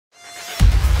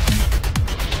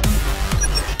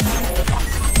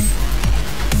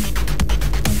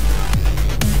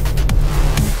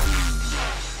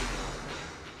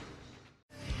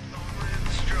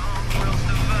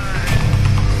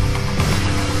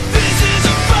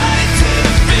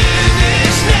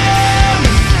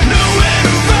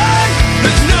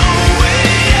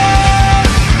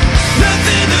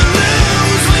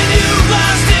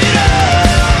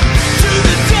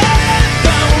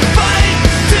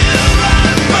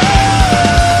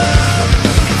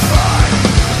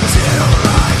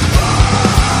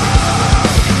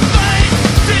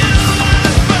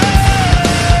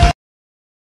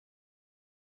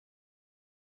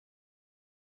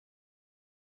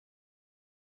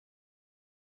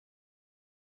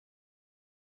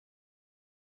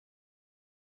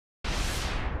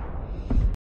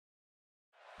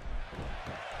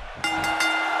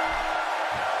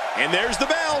And there's the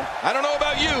bell. I don't know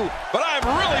about you, but I've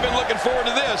really been looking forward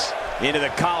to this. Into the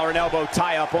collar and elbow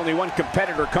tie-up. Only one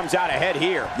competitor comes out ahead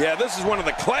here. Yeah, this is one of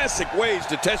the classic ways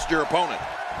to test your opponent.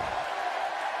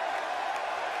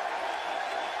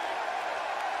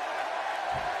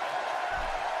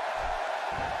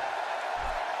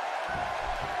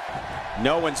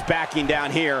 No one's backing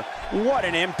down here. What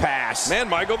an impasse. Man,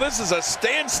 Michael, this is a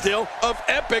standstill of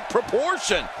epic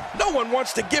proportion. No one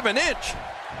wants to give an inch.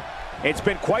 It's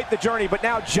been quite the journey, but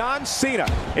now John Cena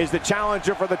is the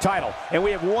challenger for the title, and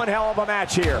we have one hell of a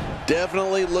match here.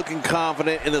 Definitely looking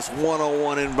confident in this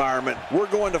one-on-one environment. We're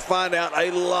going to find out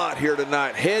a lot here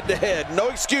tonight. Head-to-head, no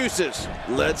excuses.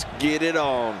 Let's get it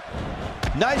on.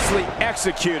 Nicely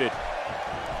executed.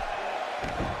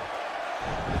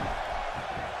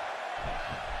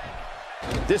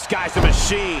 This guy's a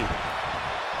machine.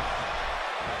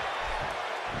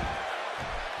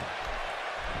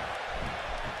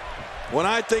 When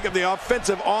I think of the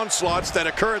offensive onslaughts that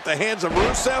occur at the hands of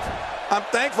Rusev, I'm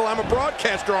thankful I'm a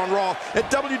broadcaster on Raw at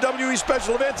WWE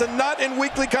special events and not in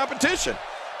weekly competition.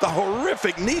 The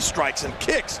horrific knee strikes and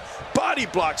kicks, body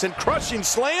blocks, and crushing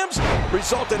slams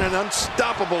result in an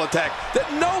unstoppable attack that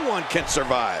no one can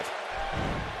survive.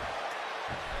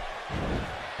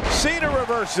 Cena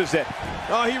reverses it.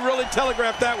 Oh, he really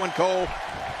telegraphed that one, Cole.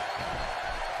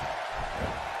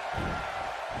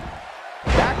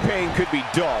 Back pain could be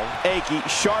dull, achy,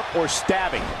 sharp, or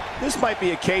stabbing. This might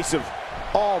be a case of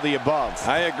all the above.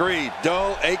 I agree.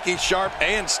 Dull, achy, sharp,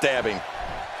 and stabbing.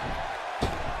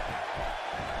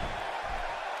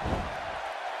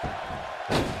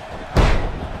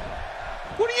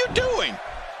 What are you doing?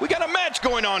 We got a match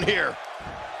going on here.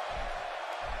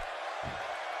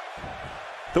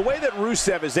 The way that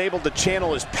Rusev is able to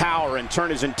channel his power and turn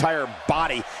his entire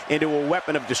body into a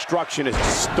weapon of destruction is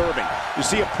disturbing. You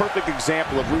see a perfect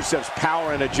example of Rusev's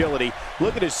power and agility.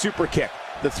 Look at his super kick.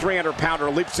 The 300-pounder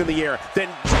leaps in the air, then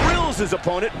drills his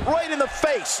opponent right in the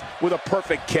face with a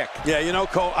perfect kick. Yeah, you know,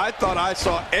 Cole, I thought I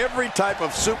saw every type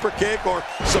of super kick or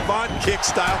savant kick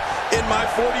style in my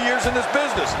 40 years in this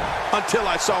business until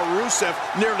I saw Rusev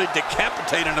nearly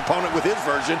decapitate an opponent with his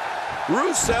version.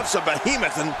 Rusev's a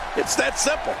behemoth, and it's that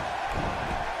simple.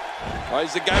 Well,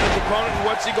 he's the guy with the opponent, and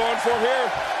what's he going for here?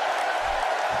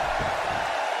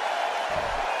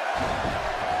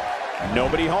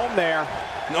 Nobody home there.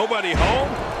 Nobody home?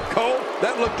 Cole,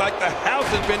 that looked like the house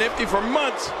has been empty for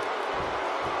months.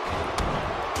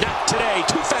 Not today,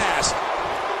 too fast.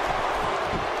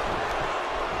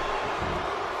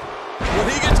 When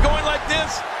he gets going like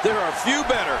this, there are few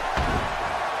better.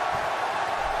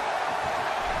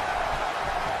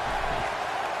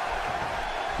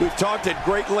 We've talked at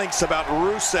great lengths about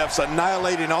Rusev's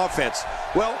annihilating offense.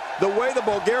 Well, the way the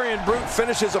Bulgarian Brute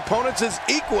finishes opponents is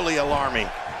equally alarming.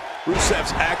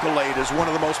 Rusev's accolade is one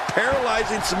of the most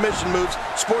paralyzing submission moves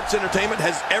sports entertainment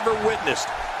has ever witnessed.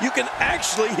 You can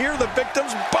actually hear the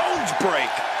victim's bones break.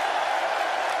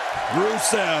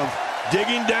 Rusev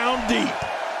digging down deep.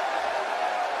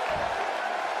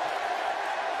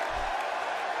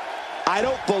 I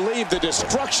don't believe the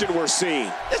destruction we're seeing.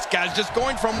 This guy's just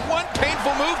going from one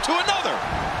painful move to another.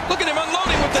 Look at him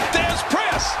unloading with the Dez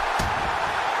press.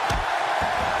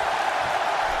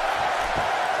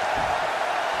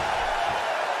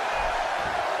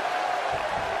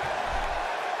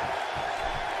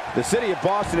 The city of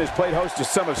Boston has played host to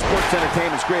some of sports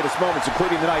entertainment's greatest moments,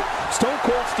 including tonight. Stone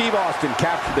Cold Steve Austin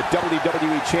captured the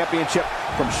WWE Championship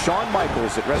from Shawn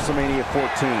Michaels at WrestleMania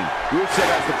 14. Rusev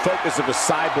has the focus of a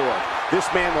cyborg. This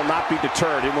man will not be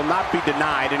deterred and will not be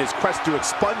denied in his quest to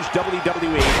expunge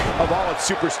WWE of all its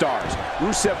superstars.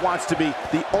 Rusev wants to be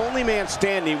the only man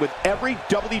standing with every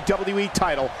WWE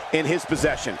title in his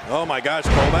possession. Oh my gosh,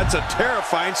 Cole, that's a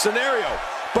terrifying scenario.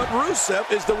 But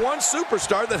Rusev is the one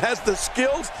superstar that has the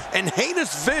skills and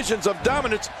heinous visions of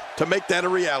dominance to make that a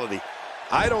reality.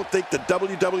 I don't think the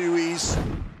WWE's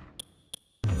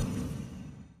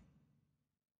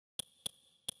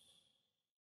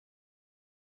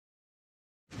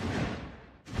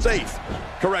safe.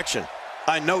 Correction.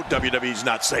 I know WWE's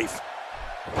not safe.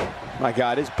 My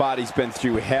God, his body's been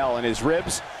through hell, and his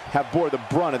ribs have bore the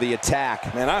brunt of the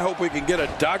attack. Man, I hope we can get a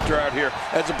doctor out here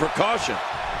as a precaution.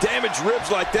 Damaged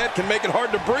ribs like that can make it hard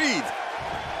to breathe.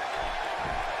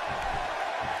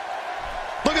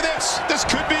 Look at this. This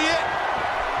could be it.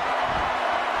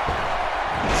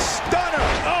 Stunner.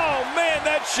 Oh, man,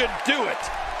 that should do it.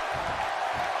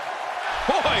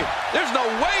 Boy, there's no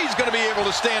way he's going to be able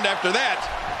to stand after that.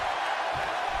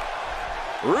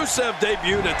 Rusev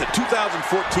debuted at the 2014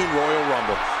 Royal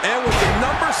Rumble and was the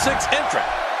 #6 entrant.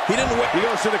 He didn't win. He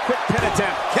goes to the quick pin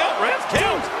attempt. Count, ref,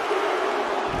 count.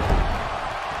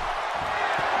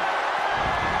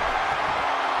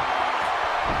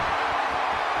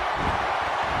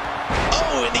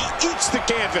 and he eats the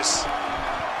canvas.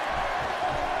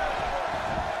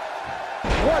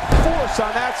 What force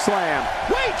on that slam.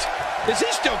 Wait, is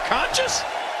he still conscious?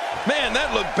 Man,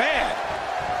 that looked bad.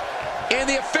 And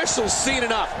the official's seen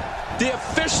enough. The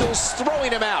official's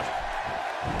throwing him out.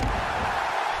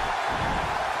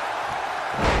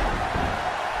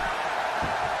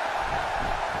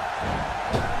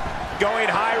 Going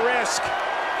high risk.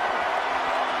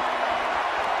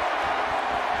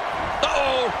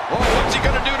 Uh-oh. Oh, what's he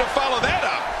going to do to follow that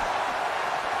up?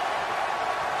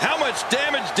 How much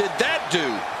damage did that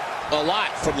do? A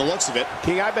lot from the looks of it.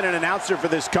 King, I've been an announcer for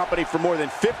this company for more than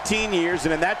 15 years,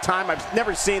 and in that time, I've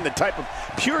never seen the type of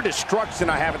pure destruction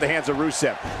I have at the hands of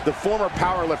Rusev. The former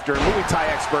powerlifter and Muay Thai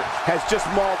expert has just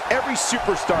mauled every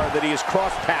superstar that he has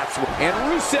crossed paths with. And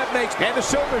Rusev makes, and the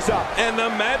shoulders up. And the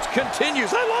match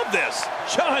continues. I love this.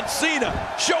 John Cena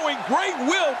showing great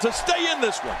will to stay in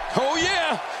this one. Oh,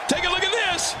 yeah. Take a look at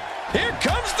this. Here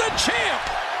comes the champ.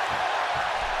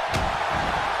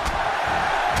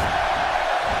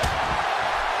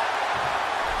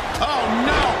 Oh,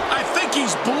 no. I think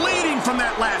he's bleeding from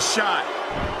that last shot.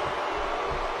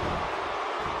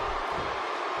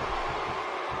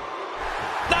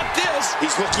 Not this.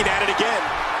 He's looking at it again.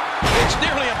 It's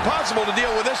nearly impossible to deal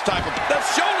with this type of... The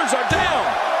shoulders are down.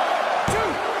 2,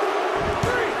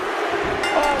 3.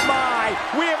 Oh, my.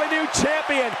 We have a new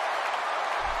champion.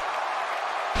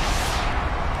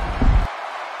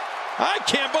 I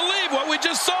can't believe what we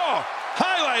just saw.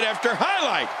 Highlight after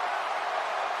highlight.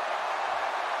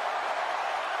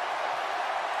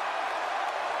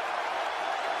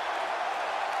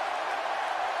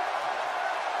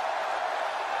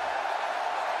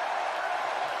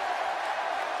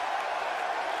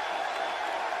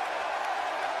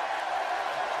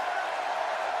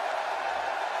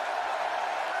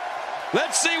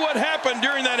 Let's see what happened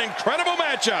during that incredible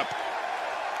matchup.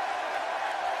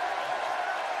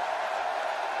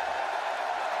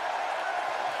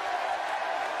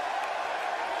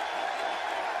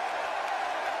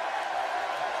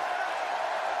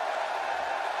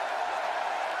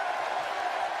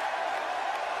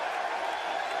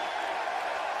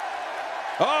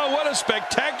 Oh, what a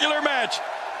spectacular match.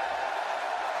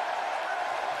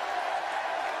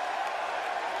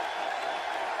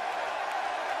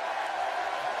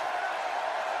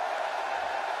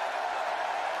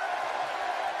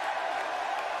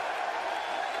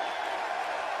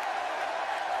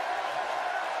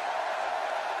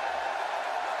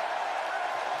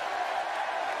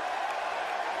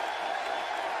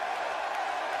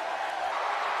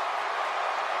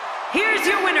 Here's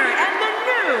your winner and the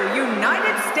new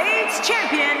United States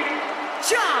Champion,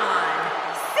 John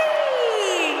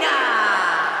Cena!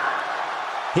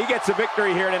 He gets a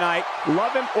victory here tonight.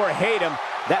 Love him or hate him,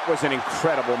 that was an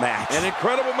incredible match. An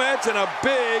incredible match and a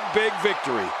big, big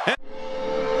victory.